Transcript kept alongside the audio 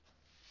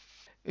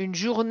Une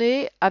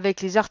journée avec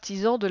les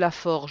artisans de la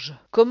forge.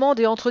 Commande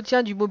et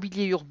entretien du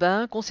mobilier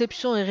urbain,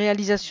 conception et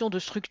réalisation de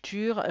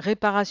structures,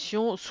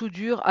 réparation,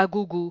 soudure à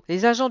gogo.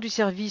 Les agents du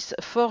service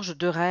forge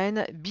de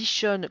Rennes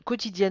bichonnent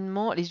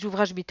quotidiennement les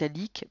ouvrages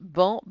métalliques,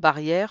 bancs,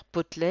 barrières,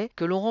 potelets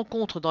que l'on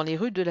rencontre dans les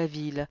rues de la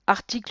ville.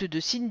 Article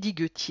de Cindy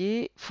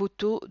Guettier,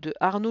 photo de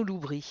Arnaud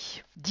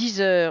Loubry.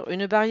 10 heures,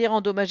 une barrière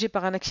endommagée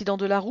par un accident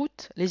de la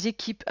route. Les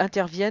équipes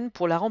interviennent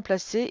pour la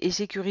remplacer et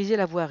sécuriser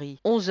la voirie.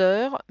 11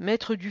 heures,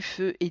 maître du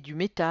feu et du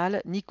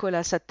métal,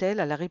 Nicolas s'attelle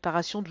à la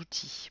réparation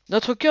d'outils.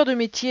 Notre cœur de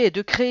métier est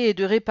de créer et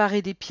de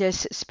réparer des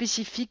pièces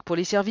spécifiques pour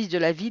les services de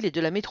la ville et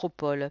de la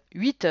métropole.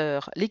 8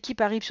 heures, l'équipe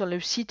arrive sur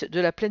le site de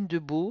la Plaine de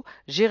Beau.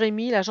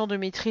 Jérémy, l'agent de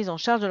maîtrise en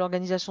charge de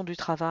l'organisation du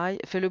travail,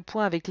 fait le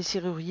point avec les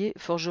serruriers,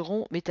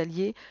 forgerons,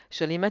 métalliers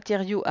sur les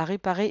matériaux à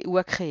réparer ou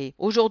à créer.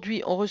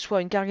 Aujourd'hui, on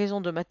reçoit une cargaison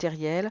de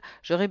matériel.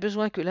 J'aurais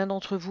besoin que l'un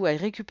d'entre vous aille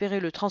récupérer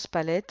le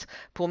transpalette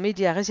pour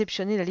m'aider à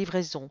réceptionner la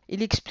livraison.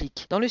 Il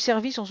explique. Dans le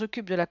service, on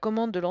s'occupe de la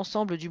commande de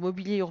l'ensemble du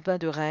mobilier urbain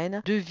de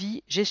Rennes,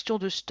 devis, gestion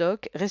de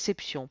stock,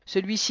 réception.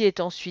 Celui-ci est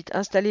ensuite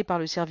installé par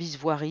le service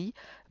voirie,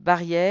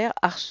 barrières,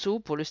 arceaux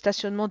pour le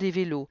stationnement des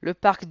vélos. Le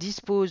parc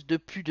dispose de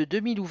plus de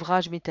 2000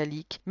 ouvrages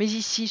métalliques, mais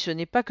ici ce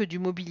n'est pas que du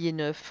mobilier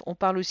neuf, on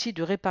parle aussi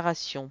de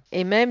réparation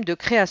et même de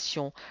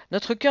création.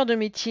 Notre cœur de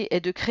métier est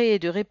de créer et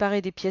de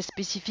réparer des pièces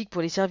spécifiques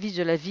pour les services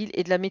de la ville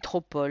et de la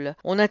métropole.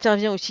 On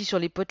intervient aussi sur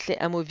les potelets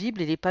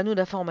amovibles et les panneaux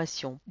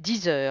d'information.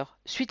 10 heures.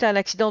 Suite à un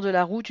accident de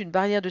la route, une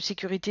barrière de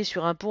sécurité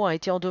sur un pont a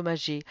été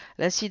endommagée.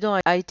 L'incident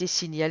a été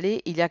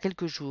signalé il y a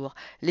quelques jours.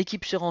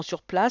 L'équipe se rend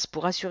sur place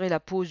pour assurer la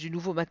pose du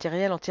nouveau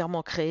matériel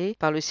entièrement créé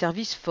par le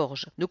service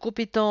forge. Nos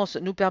compétences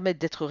nous permettent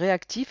d'être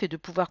réactifs et de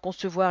pouvoir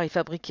concevoir et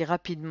fabriquer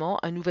rapidement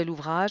un nouvel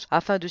ouvrage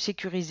afin de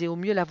sécuriser au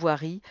mieux la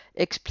voirie,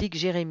 explique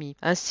Jérémy.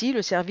 Ainsi,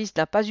 le service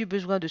n'a pas eu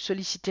besoin de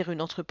solliciter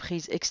une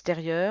entreprise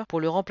extérieure pour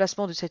le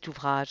remplacement de cet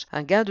ouvrage.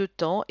 Un gain de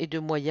temps et de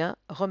moyens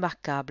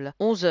remarquable.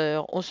 11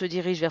 heures, on se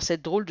dirige vers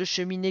cette drôle de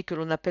cheminée que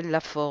l'on appelle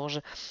la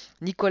forge.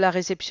 Nicolas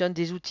réceptionne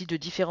des outils de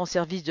différents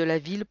services de la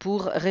ville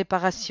pour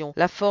réparation.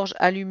 La forge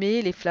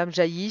allumée, les flammes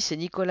jaillissent et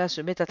Nicolas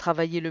se met à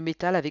travailler le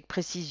métal avec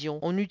précision.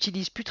 On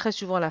n'utilise plus très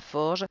souvent la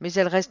forge, mais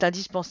elle reste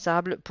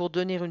indispensable pour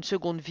donner une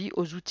seconde vie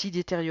aux outils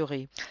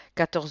détériorés.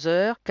 14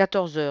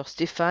 heures,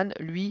 Stéphane,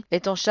 lui,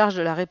 est en charge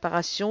de la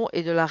réparation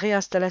et de la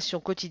réinstallation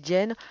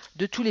quotidienne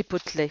de tous les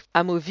potelets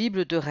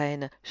amovibles de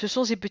Rennes. Ce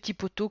sont ces petits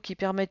poteaux qui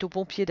permettent aux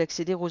pompiers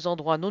d'accéder aux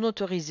endroits non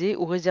autorisés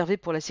ou réservés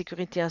pour la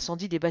sécurité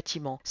incendie des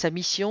bâtiments. Sa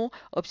mission,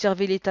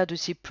 observer l'état de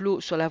ces plots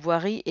sur la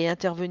voirie et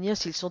intervenir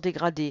s'ils sont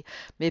dégradés.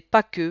 Mais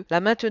pas que, la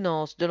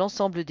maintenance de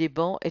l'ensemble des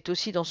bancs est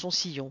aussi dans son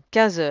sillon.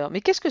 15 heures.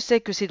 Mais qu'est-ce que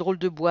c'est que ces drôles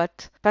de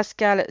boîtes?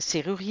 Pascal,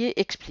 serrurier,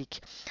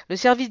 explique. Le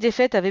service des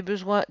fêtes avait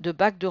besoin de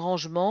bacs de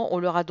rangement, on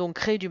leur a donc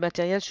créé du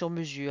matériel sur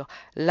mesure.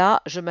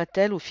 Là, je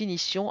m'attelle aux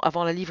finitions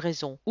avant la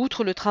livraison.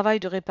 Outre le travail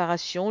de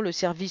réparation, le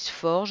service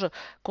forge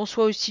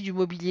conçoit aussi du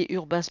mobilier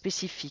urbain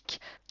spécifique.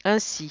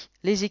 Ainsi,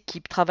 les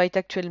équipes travaillent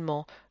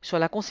actuellement sur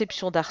la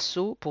conception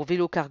d'arceaux pour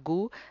vélo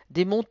cargo,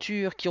 des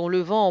montures qui ont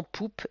le vent en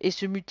poupe et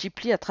se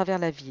multiplient à travers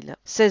la ville.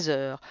 16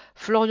 heures.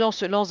 Florian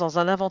se lance dans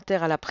un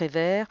inventaire à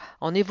l'après-vert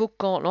en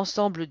évoquant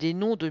l'ensemble des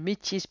noms de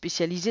métiers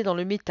spécialisés dans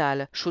le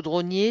métal.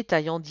 Chaudronnier,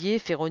 taillandier,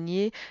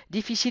 ferronnier,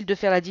 difficile de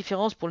faire la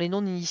différence pour les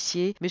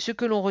non-initiés, mais ce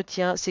que l'on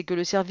retient, c'est que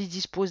le service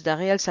dispose d'un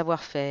réel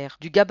savoir-faire,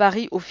 du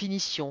gabarit aux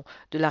finitions,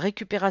 de la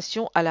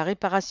récupération à la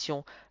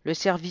réparation. Le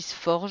service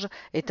forge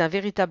est un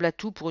véritable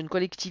atout pour une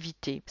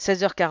collectivité.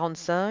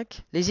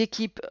 16h45, les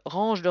équipes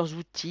rangent leurs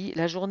outils,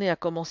 la journée a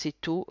commencé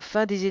tôt,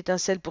 fin des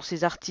étincelles pour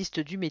ces artistes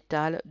du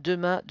métal,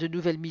 demain de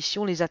nouvelles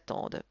missions les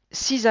attendent.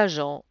 6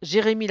 agents,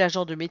 Jérémy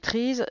l'agent de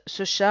maîtrise,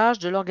 se charge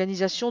de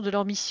l'organisation de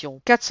leur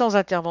mission. 400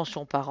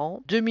 interventions par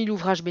an, 2000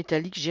 ouvrages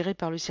métalliques gérés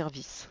par le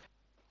service.